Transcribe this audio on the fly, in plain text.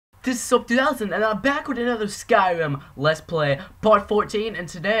This is Sub 2000, and I'm back with another Skyrim Let's Play, Part 14, and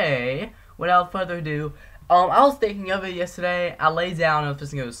today, without further ado, I was thinking of it yesterday. I laid down and I was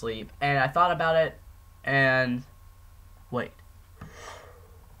just going to go to sleep, and I thought about it, and, wait.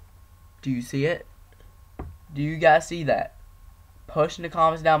 Do you see it? Do you guys see that? Push in the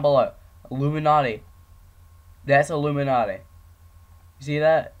comments down below. Illuminati. That's Illuminati. You see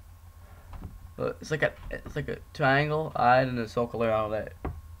that? It's like a triangle. I don't know, circle around that.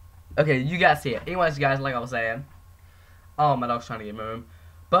 Okay, you guys see it. Anyways, guys, like I was saying, my dog's trying to get in my room.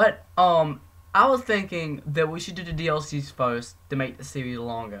 But I was thinking that we should do the DLCs first to make the series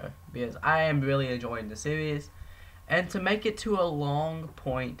longer, because I am really enjoying the series, and to make it to a long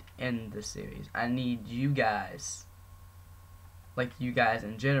point in the series, I need you guys, like you guys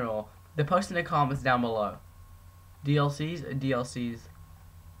in general, to post in the comments down below. DLCs,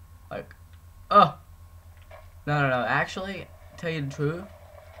 like, no, actually, tell you the truth,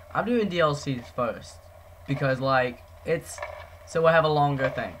 I'm doing DLCs first, because, like, so we'll have a longer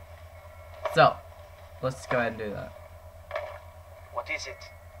thing. So, let's go ahead and do that. What is it?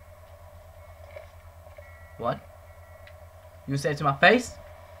 What? You say it to my face?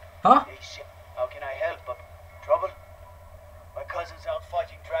 Huh? Hey, shit. How can I help? Trouble? My cousin's out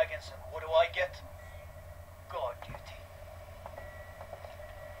fighting dragons, and what do I get? God duty.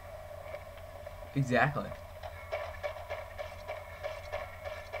 Exactly.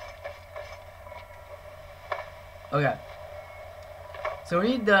 Okay. So we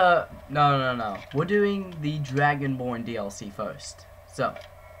need the... No. We're doing the Dragonborn DLC first. So.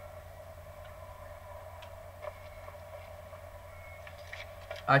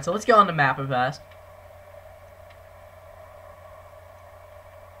 Alright, so let's go on the map real fast.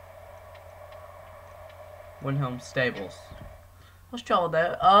 Windhelm Stables. Let's travel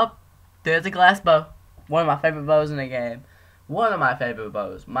there. There's a glass bow. One of my favorite bows in the game. One of my favorite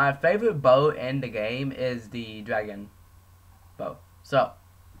bows. My favorite bow in the game is the dragon bow. So,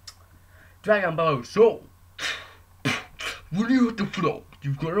 dragon bow. So, when you hit the floor,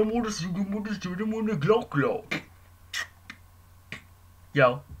 you gotta want to see them on the glock.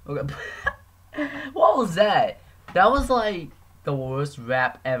 Yo, okay. What was that? That was like the worst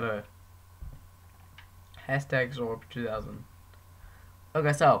rap ever. Hashtag Zorb 2000.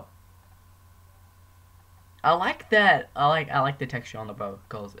 Okay, so. I like that. I like the texture on the bow,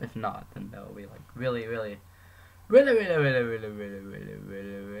 because if not, then that will be like really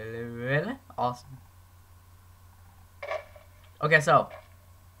awesome. Okay, so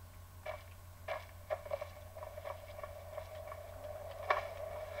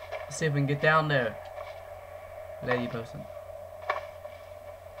let's see if we can get down there, lady person.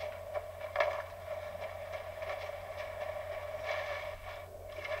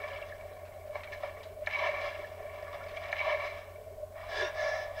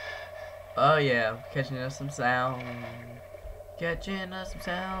 Oh yeah, catching us some sound. Catching us some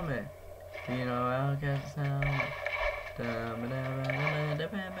sound, man. You know I'll catch the sound.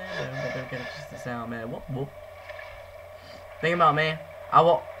 Catch the sound, man. Whoop whoop. Think about, man. I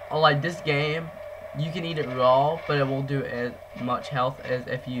like this game. You can eat it raw, but it won't do as much health as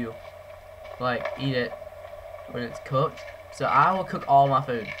if you like eat it when it's cooked. So I will cook all my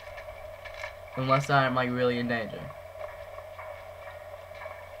food unless I'm like really in danger.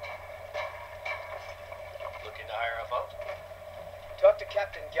 Talk to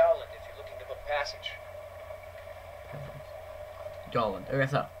Captain Gowland if you're looking to book passage. Gowland. Okay,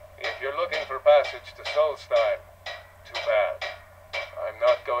 so. If you're looking for passage to Solstein, too bad. I'm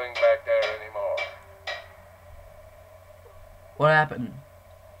not going back there anymore. What happened?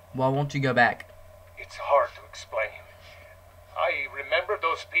 Why won't you go back? It's hard to explain. I remember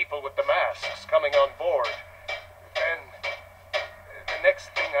those people with the masks coming on board. Then, the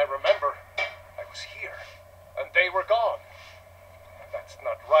next thing I remember, I was here, and they were gone. That's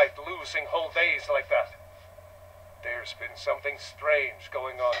not right, losing whole days like that. There's been something strange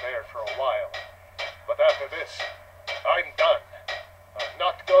going on there for a while. But after this, I'm done. I'm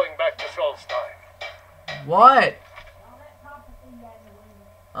not going back to Solstein. What?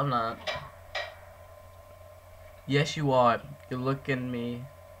 I'm not. Yes, you are. You're looking at me.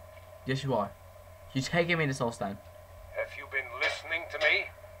 Yes, you are. You're taking me to Solstein. Have you been listening to me?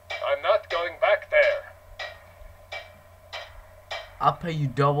 I'm not going back there. I'll pay you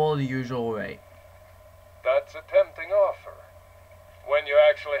double the usual rate. That's a tempting offer. When you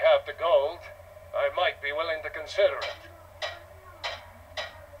actually have the gold, I might be willing to consider it.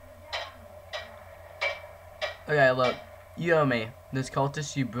 Okay, look. You owe me. This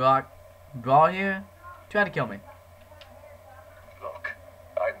cultist you brought here tried to kill me. Look,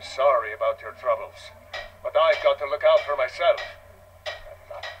 I'm sorry about your troubles, but I've got to look out for myself. I'm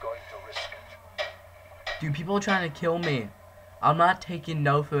not going Dude, people are trying to kill me. I'm not taking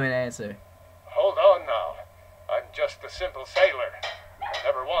no for an answer. Hold on now. I'm just a simple sailor. I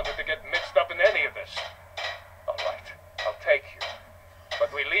never wanted to get mixed up in any of this. All right, I'll take you.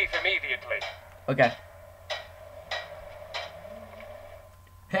 But we leave immediately. Okay.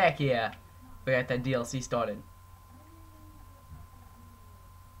 Heck yeah. We got that DLC started.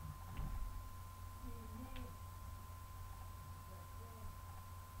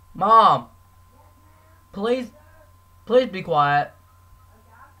 Mom! Please be quiet.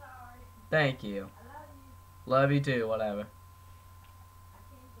 Thank you. Love you too, whatever.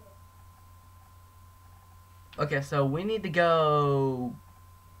 Okay, so we need to go...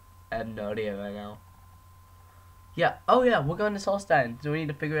 I have no idea right now. Yeah, oh yeah, we're going to Solstein, so we need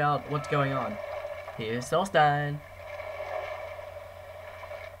to figure out what's going on. Here's Solstein.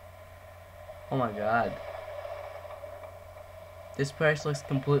 Oh my god. This place looks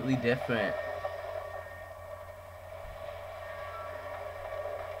completely different.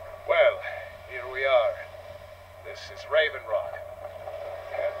 Well, here we are. This is Raven Rock.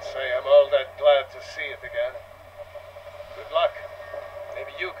 Can't say I'm all that glad to see it again. Good luck.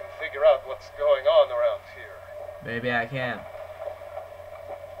 Maybe you can figure out what's going on around here. Maybe I can.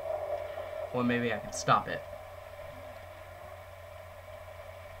 Or maybe I can stop it.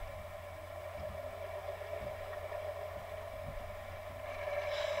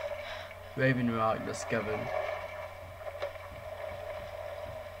 Raven Rock discovered.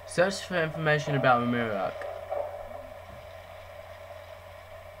 Search for information about Mirak.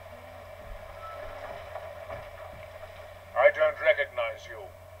 I don't recognize you.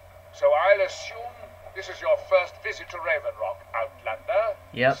 So I'll assume this is your first visit to Raven Rock, Outlander.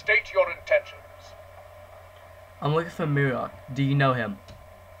 Yep. State your intentions. I'm looking for Mirak. Do you know him?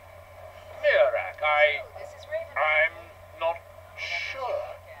 Mirak, I'm not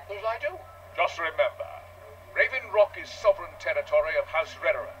sure that I do. Just remember, Raven Rock is sovereign territory of House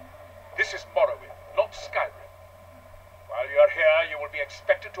Redoran. This is Morrowind, not Skyrim. While you're here, you will be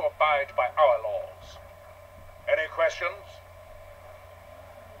expected to abide by our laws. Any questions?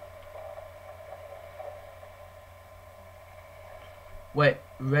 Wait,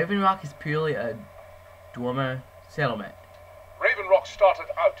 Raven Rock is purely a Dwarmer settlement. Raven Rock started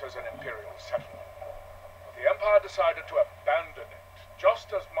out as an imperial settlement. But the Empire decided to abandon it,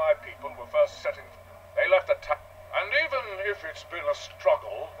 just as my people were first setting. They left the town. And even if it's been a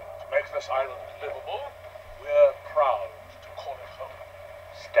struggle to make this island livable, we're proud to call it home.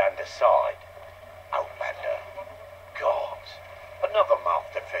 Stand aside, Outlander. God, another mouth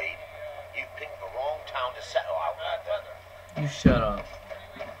to feed. You picked the wrong town to settle, Outlander. You shut up.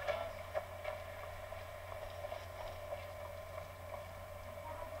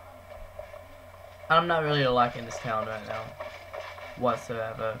 I'm not really liking this town right now.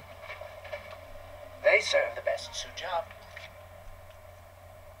 Whatsoever. They serve the best suit job.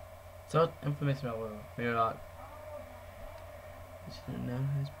 So, information about Mirak. You should know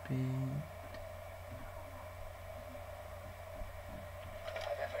his beat.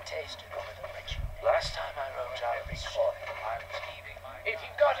 I've ever tasted over the rich. Last time I rode out this morning, I was heaving my... If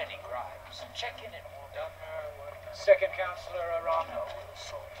you've got any gripes, check in at Second Counselor Arano.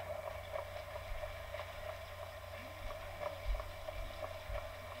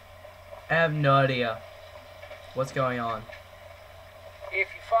 I have no idea what's going on. If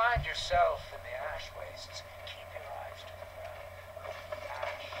you find yourself in the ash wastes, keep your eyes to the ground.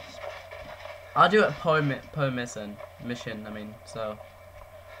 Ash. I'll do it per mission, so.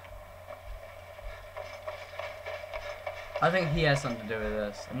 I think he has something to do with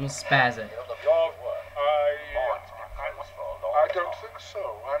this. I'm gonna spaz it. I don't think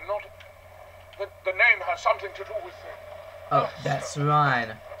so. I'm not... The name has something to do with it. Oh, that's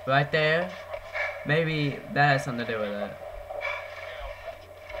Ryan. Right there. Maybe that has something to do with it.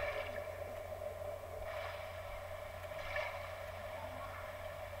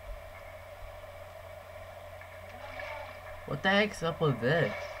 What the heck's up with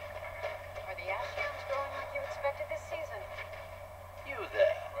this? Are the Ashlands growing like you expected this season? You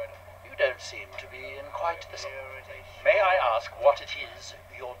there. You don't seem to be in quite the... May I ask what it is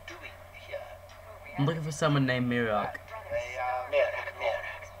you're doing here? I'm looking for someone named Mirak. Mirak.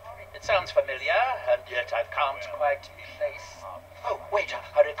 It sounds familiar, and yet I can't quite place... Oh, wait,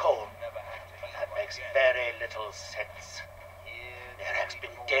 I recall. That makes very little sense. Mirak's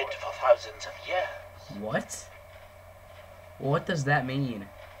been dead for thousands of years. What? What does that mean?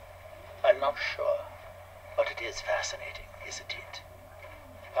 I'm not sure, but it is fascinating, isn't it?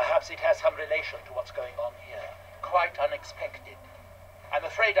 Perhaps it has some relation to what's going on here. Quite unexpected. I'm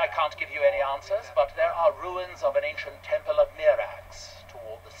afraid I can't give you any answers, but there are ruins of an ancient temple of Mirax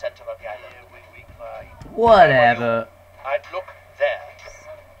toward the center of the island. Whatever. I'd look there.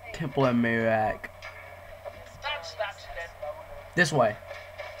 Temple of Mirak. That's it. This way.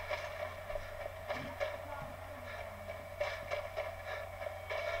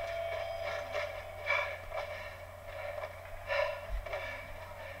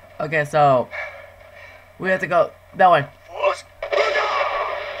 Okay, so we have to go that way.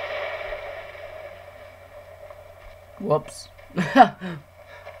 Whoops.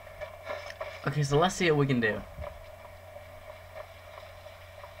 Okay, so let's see what we can do.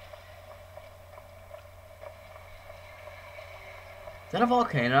 Is that a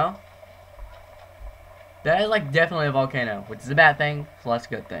volcano? That is like definitely a volcano, which is a bad thing, so that's a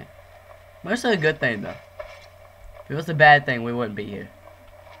good thing. Mostly a good thing though. If it was a bad thing, we wouldn't be here.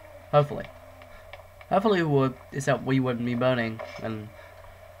 Hopefully. Hopefully we would, except we wouldn't be burning and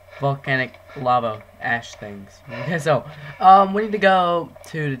volcanic lava ash things. Okay, so we need to go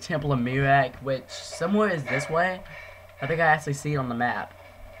to the Temple of Mirak, which somewhere is this way. I think I actually see it on the map.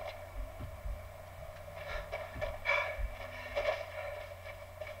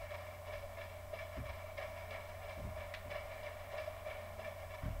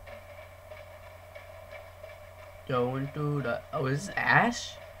 Going through the, oh, is this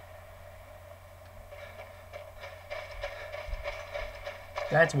ash?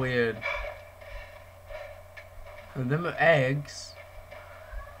 That's weird. And them are eggs.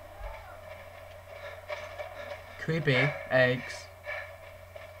 Creepy eggs.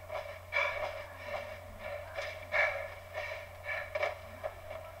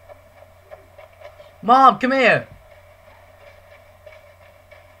 Mom, come here.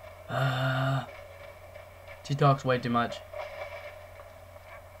 She talks way too much.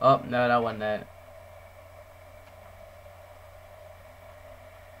 Oh, no, that wasn't it.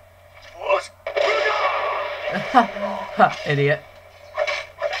 Idiot.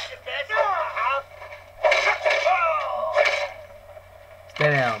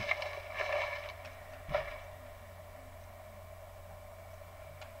 Stay down.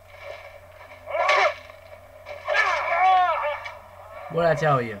 What did I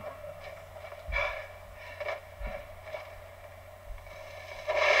tell you?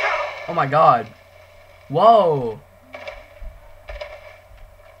 Oh my god. Whoa.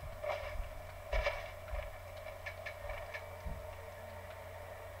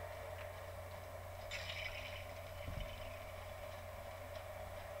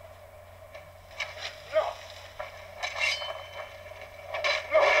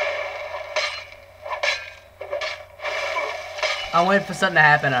 I'm waiting for something to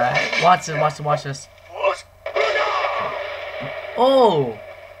happen, alright? Watch this, watch this. Oh!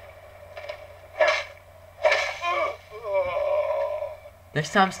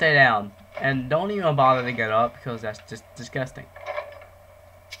 Next time, stay down. And don't even bother to get up, because that's just disgusting.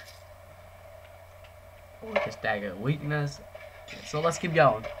 Just dagger weakness. So let's keep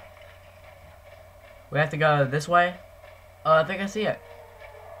going. We have to go this way. Oh, I think I see it.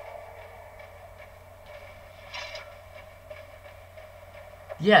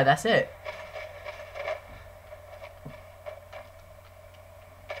 Yeah, that's it.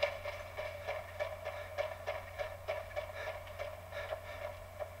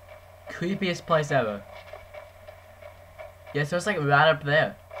 Creepiest place ever. Yeah, so it's like right up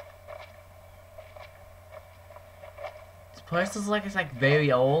there. This place is like, it's like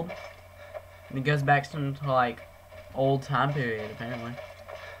very old. And it goes back to like old time period apparently.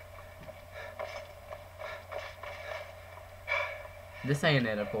 This ain't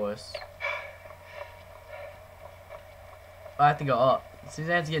it, of course. I have to go up. Since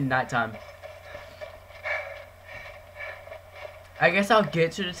it's getting nighttime. I guess I'll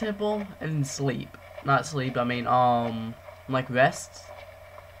get to the temple and sleep. Not sleep, I mean, like rest.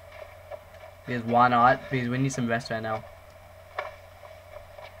 Because why not? Because we need some rest right now.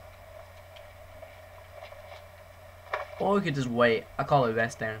 Or we could just wait. I call it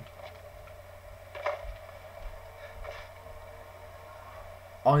rest there.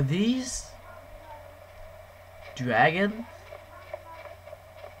 Are these dragons?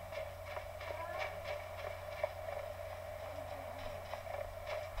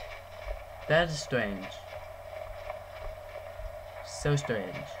 That is strange. So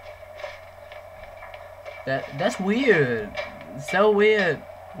strange. That's weird. So weird.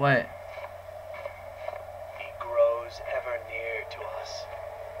 What? He grows ever near to us.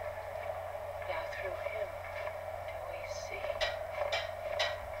 Now through him do we see.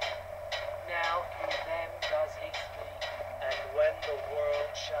 Now through them does he speak. And when the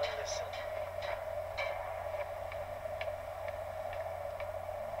world shall listen.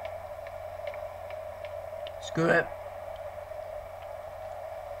 Screw it.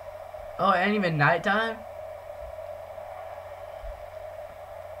 Oh, it ain't even nighttime?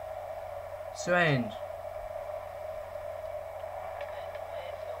 Strange. And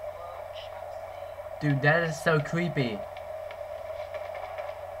when the world shall see. Dude, that is so creepy.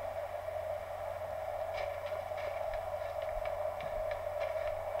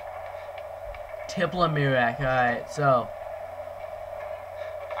 Temple of Mirak, alright, so.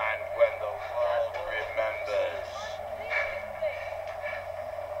 And when the world remembers,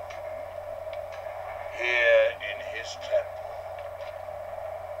 here in his temple,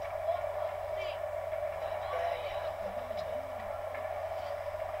 They have water.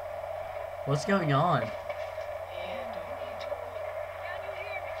 What's going on? Here do we toil. Can you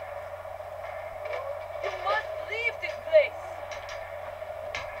hear me? You must leave this place.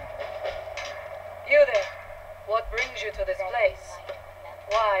 You there. What brings you to this place?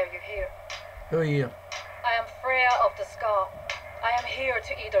 Why are you here? Who are you? I am Freya of the Ska. I am here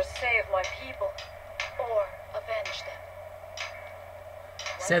to either save my people or avenge them.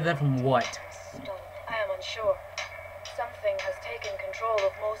 Save them from what? I am unsure. Something has taken control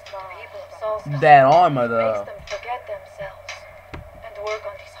of most of the people of Solstice. That armor, Makes though. them forget themselves and work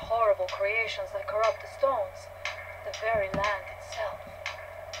on these horrible creations that corrupt the stones, the very land itself.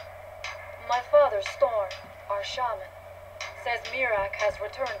 My father, Storm, our shaman, says Mirak has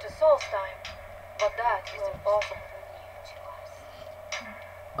returned to Solstheim, but that is impossible.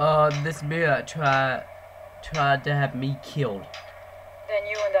 This mirror tried to have me killed. Then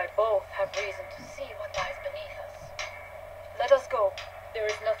you and I both have reason to see what lies beneath us. Let us go. There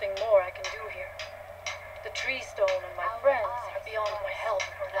is nothing more I can do here. The tree stone and my friends are beyond my help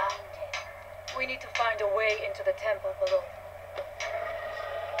for now. We need to find a way into the temple below.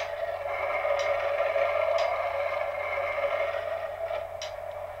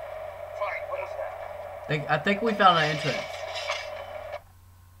 fine, what is that? I think we found an entrance.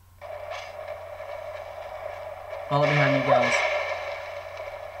 Follow behind you guys.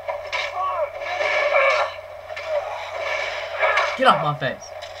 Get off my face.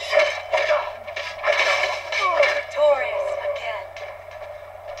 Victorious again.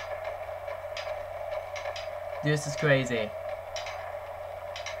 This is crazy.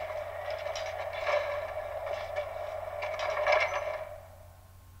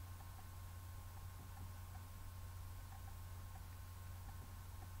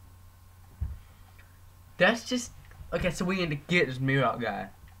 That's just okay. So we need to get this mirror guy.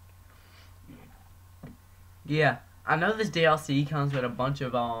 Yeah, I know this DLC comes with a bunch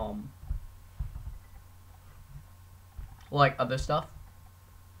of like other stuff.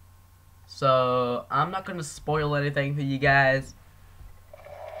 So I'm not gonna spoil anything for you guys,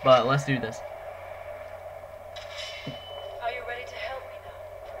 but let's do this. Are you ready to help me now?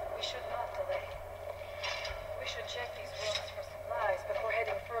 We should not delay. We should check these rooms for supplies before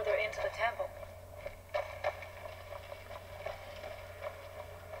heading further into the temple.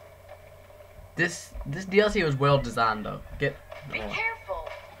 This DLC was well designed though. Be careful.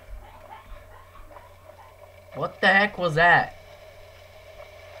 What the heck was that?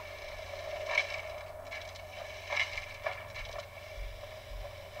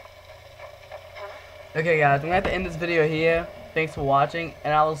 Okay guys, I'm gonna have to end this video here. Thanks for watching,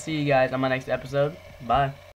 and I will see you guys on my next episode. Bye.